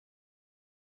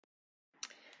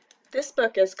This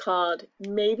book is called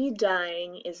Maybe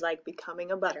Dying is Like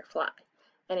Becoming a Butterfly,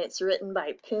 and it's written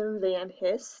by Pimm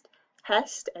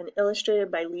Hest and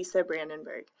illustrated by Lisa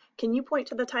Brandenburg. Can you point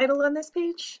to the title on this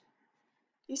page?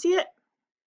 You see it?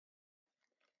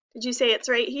 Did you say it's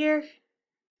right here?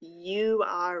 You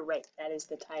are right. That is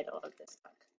the title of this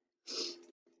book.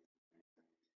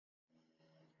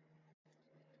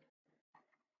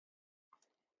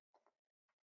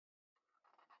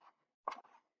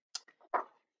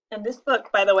 And this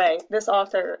book, by the way, this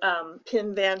author,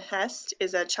 Pim Van Hest,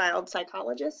 is a child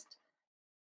psychologist,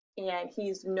 and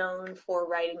he's known for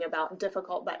writing about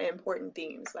difficult but important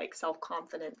themes like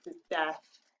self-confidence, death,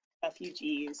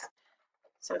 refugees.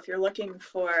 So if you're looking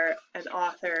for an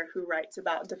author who writes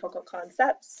about difficult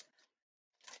concepts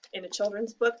in a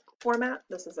children's book format,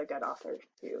 this is a good author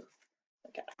to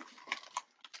look at.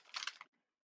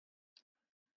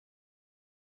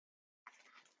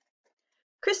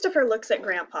 Christopher looks at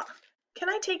Grandpa. Can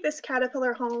I take this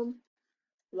caterpillar home?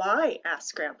 Why?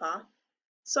 Asks Grandpa.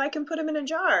 So I can put him in a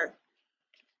jar.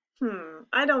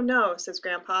 I don't know, says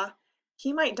Grandpa.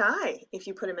 He might die if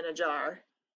you put him in a jar.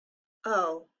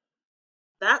 Oh,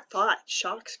 that thought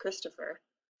shocks Christopher.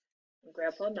 And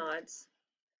Grandpa nods.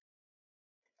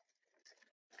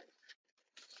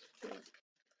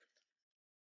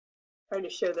 Hard to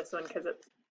show this one because it's,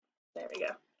 there we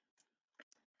go.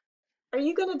 Are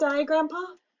you gonna die, Grandpa?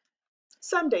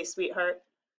 Someday, sweetheart.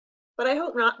 But I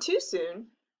hope not too soon.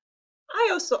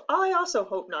 I also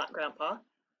hope not, Grandpa.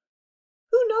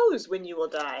 Who knows when you will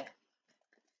die?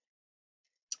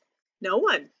 No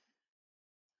one.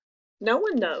 No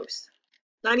one knows.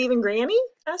 Not even Granny?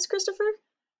 Asked Christopher.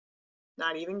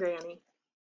 Not even Granny.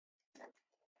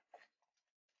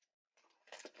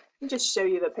 I'll just show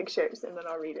you the pictures and then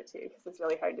I'll read it to you because it's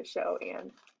really hard to show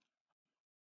and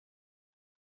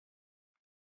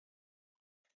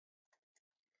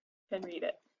read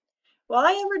it. Will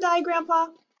I ever die, Grandpa?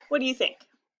 What do you think?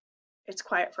 It's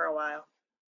quiet for a while.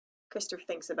 Christopher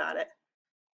thinks about it.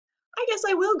 I guess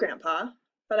I will, Grandpa,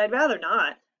 but I'd rather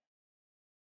not.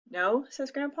 No,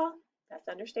 says Grandpa. That's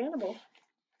understandable.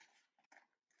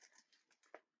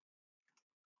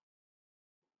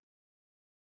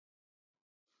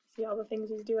 See all the things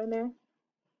he's doing there?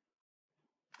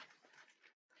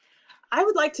 I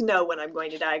would like to know when I'm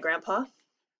going to die, Grandpa.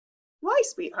 Why,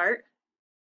 sweetheart?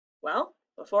 Well,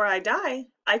 before I die,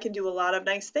 I can do a lot of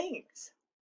nice things.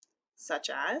 Such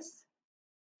as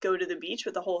go to the beach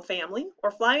with the whole family,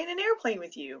 or fly in an airplane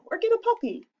with you, or get a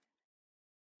puppy.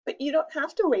 But you don't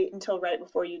have to wait until right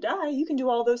before you die. You can do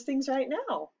all those things right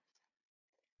now.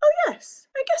 Oh, yes,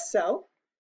 I guess so.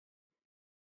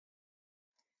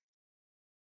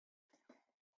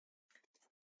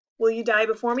 Will you die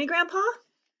before me, Grandpa?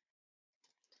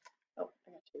 Oh,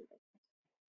 I got you.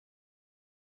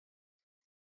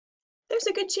 There's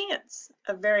a good chance,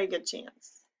 a very good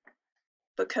chance.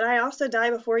 But could I also die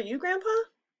before you, Grandpa?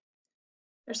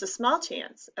 There's a small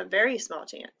chance, a very small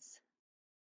chance.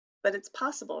 But it's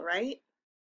possible, right?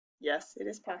 Yes, it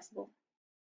is possible.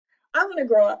 I want to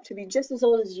grow up to be just as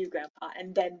old as you, Grandpa,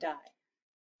 and then die.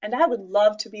 And I would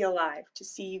love to be alive to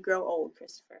see you grow old,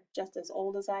 Christopher, just as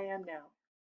old as I am now.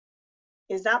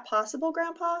 Is that possible,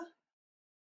 Grandpa?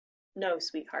 No,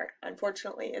 sweetheart,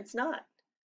 unfortunately it's not.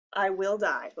 I will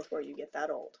die before you get that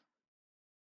old.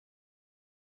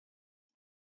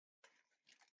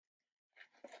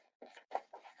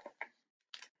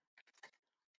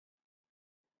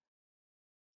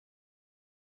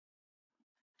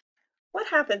 What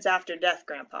happens after death,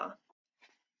 Grandpa?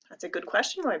 That's a good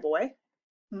question, my boy.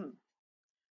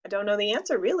 I don't know the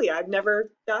answer, really. I've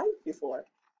never died before.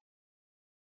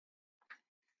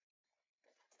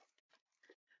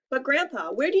 But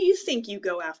Grandpa, where do you think you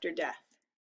go after death?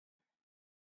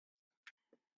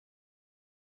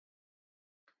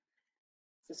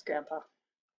 Says Grandpa.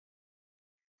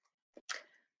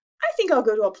 I think I'll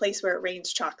go to a place where it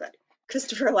rains chocolate.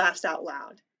 Christopher laughs out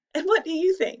loud. And what do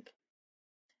you think?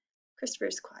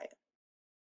 Christopher's quiet.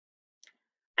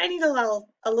 I need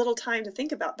a little time to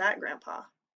think about that, Grandpa.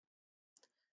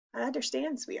 I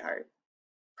understand, sweetheart.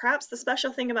 Perhaps the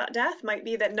special thing about death might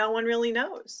be that no one really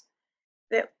knows,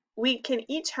 that we can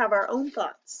each have our own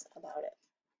thoughts about it.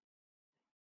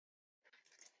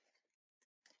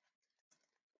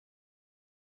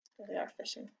 There they are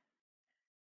fishing.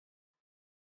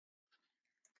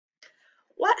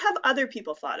 What have other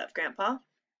people thought of, Grandpa?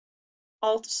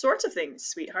 All sorts of things,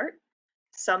 sweetheart.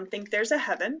 Some think there's a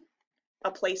heaven,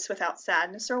 a place without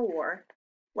sadness or war,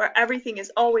 where everything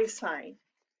is always fine.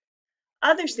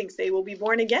 Others think they will be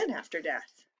born again after death.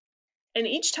 And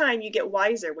each time you get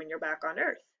wiser when you're back on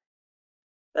Earth.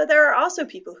 But there are also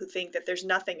people who think that there's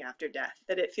nothing after death,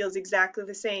 that it feels exactly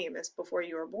the same as before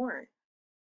you were born.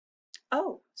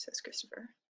 Oh, says Christopher.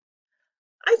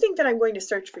 I think that I'm going to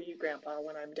search for you, Grandpa,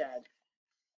 when I'm dead.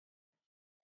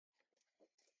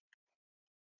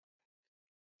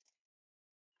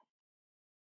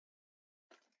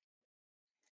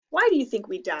 Why do you think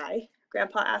we die?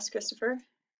 Grandpa asked Christopher.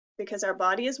 Because our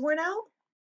body is worn out?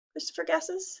 Christopher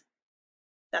guesses.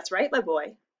 That's right, my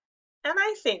boy. And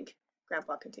I think,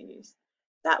 Grandpa continues,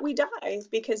 that we die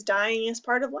because dying is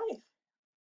part of life.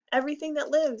 Everything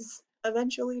that lives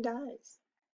eventually dies.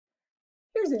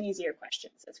 Here's an easier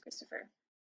question, says Christopher.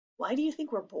 Why do you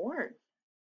think we're born?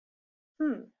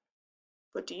 Hmm,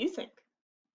 what do you think?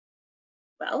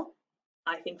 Well,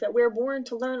 I think that we're born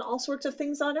to learn all sorts of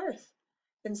things on Earth.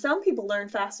 And some people learn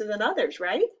faster than others,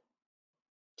 right?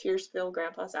 Tears fill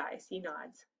Grandpa's eyes. He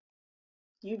nods.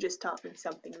 You just taught me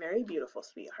something very beautiful,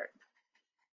 sweetheart.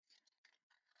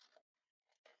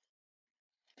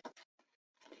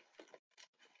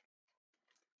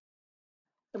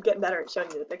 I'm getting better at showing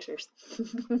you the pictures.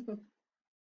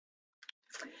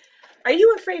 Are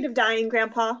you afraid of dying,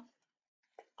 Grandpa?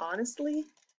 Honestly,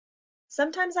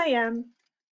 sometimes I am,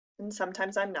 and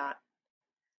sometimes I'm not.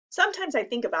 Sometimes I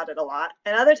think about it a lot,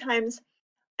 and other times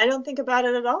I don't think about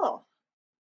it at all.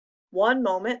 One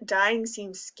moment, dying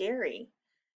seems scary,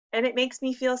 and it makes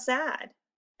me feel sad.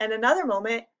 And another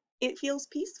moment, it feels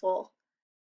peaceful.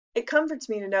 It comforts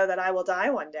me to know that I will die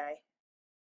one day.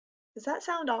 Does that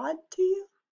sound odd to you?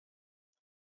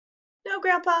 No,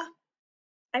 Grandpa,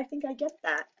 I think I get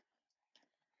that.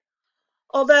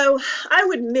 Although I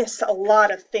would miss a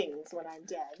lot of things when I'm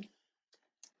dead.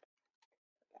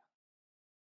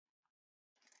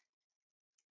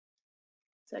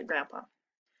 Said Grandpa.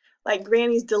 Like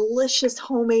Granny's delicious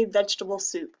homemade vegetable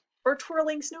soup, or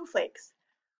twirling snowflakes,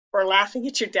 or laughing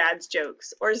at your dad's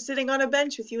jokes, or sitting on a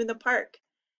bench with you in the park,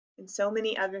 and so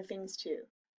many other things too.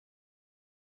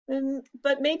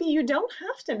 But maybe you don't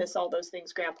have to miss all those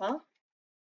things, Grandpa.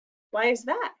 Why is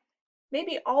that?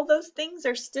 Maybe all those things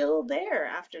are still there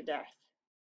after death.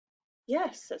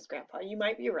 Yes, says Grandpa, you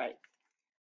might be right.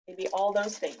 Maybe all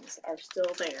those things are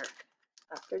still there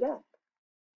after death.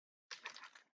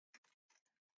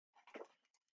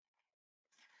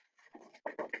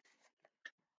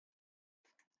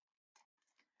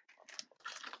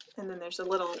 And then there's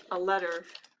a letter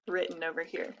written over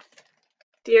here.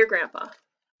 Dear Grandpa,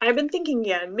 I've been thinking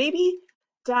again, maybe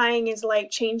dying is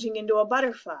like changing into a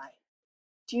butterfly.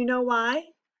 Do you know why?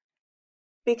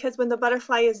 Because when the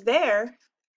butterfly is there,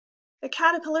 the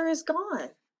caterpillar is gone.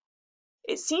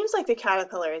 It seems like the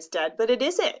caterpillar is dead, but it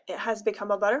isn't. It has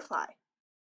become a butterfly.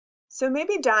 So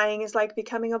maybe dying is like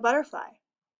becoming a butterfly.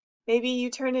 Maybe you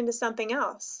turn into something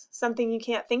else, something you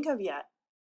can't think of yet,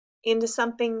 into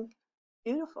something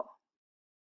beautiful.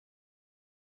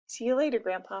 See you later,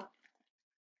 Grandpa.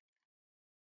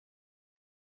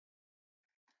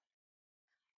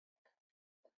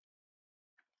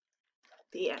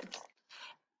 The end.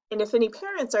 And if any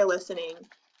parents are listening,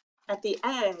 at the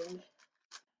end,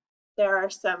 there are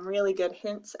some really good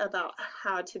hints about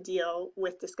how to deal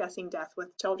with discussing death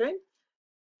with children,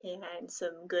 and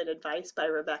some good advice by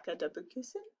Rebecca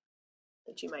Dubuqusin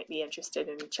that you might be interested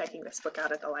in checking this book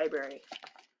out at the library.